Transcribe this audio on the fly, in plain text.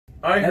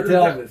I That's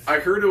heard Elvis. I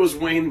heard it was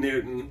Wayne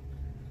Newton,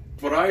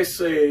 but I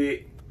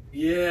say,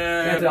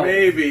 yeah, That's Elvis.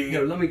 maybe.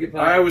 Here, let me get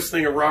I was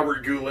thinking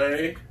Robert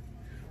Goulet.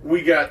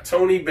 We got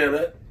Tony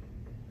Bennett,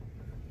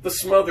 the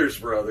Smothers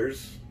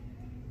Brothers,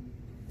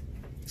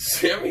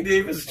 Sammy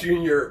Davis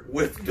Jr.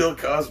 with Bill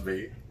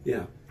Cosby,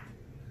 Yeah.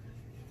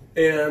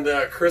 and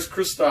Chris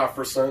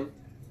Christopherson.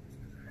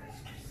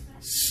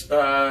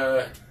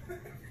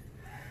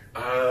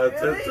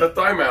 The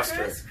Thigh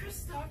Master.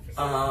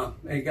 And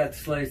you got the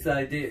Slice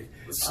ID.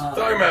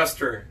 Thigh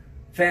Master.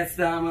 Fats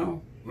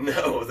Domino.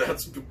 No,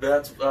 that's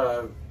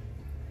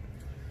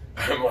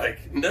I'm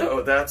like,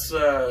 no, that's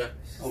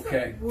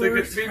Okay.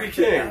 BB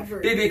King.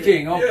 BB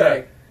King,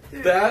 okay.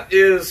 Yeah. That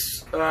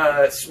is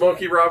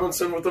Smokey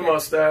Robinson with the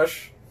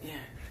mustache. Yeah.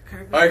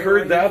 I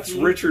heard that's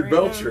Richard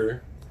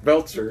Belcher,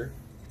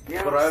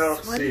 Yeah, but I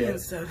don't see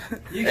it.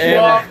 You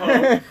And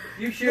sure?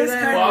 You sure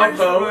that? Bob Richard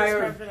Hope,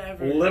 Pryor?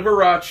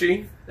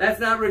 Liberace. That's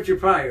not Richard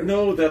Pryor.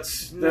 No,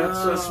 that's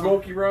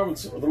Smokey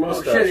Robinson with the Oh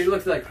mustache. shit, he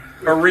looks like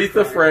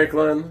Aretha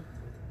Franklin.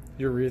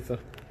 Urethra.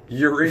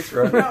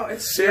 Urethra. No,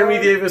 it's Sammy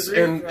Joe Davis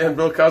and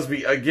Bill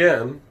Cosby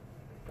again.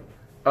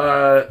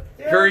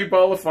 Harry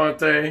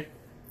Belafonte,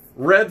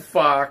 Red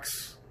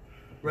Fox,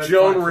 Red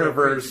Joan Fox,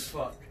 Rivers.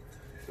 fuck.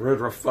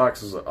 Red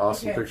Fox is an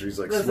awesome Okay. picture. He's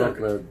like Listen.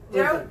 smoking a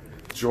Joe?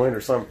 joint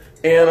or something.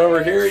 And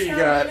over here you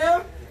got,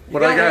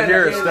 what I got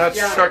here is that's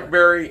Chuck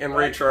Berry and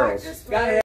Ray Charles. Gotta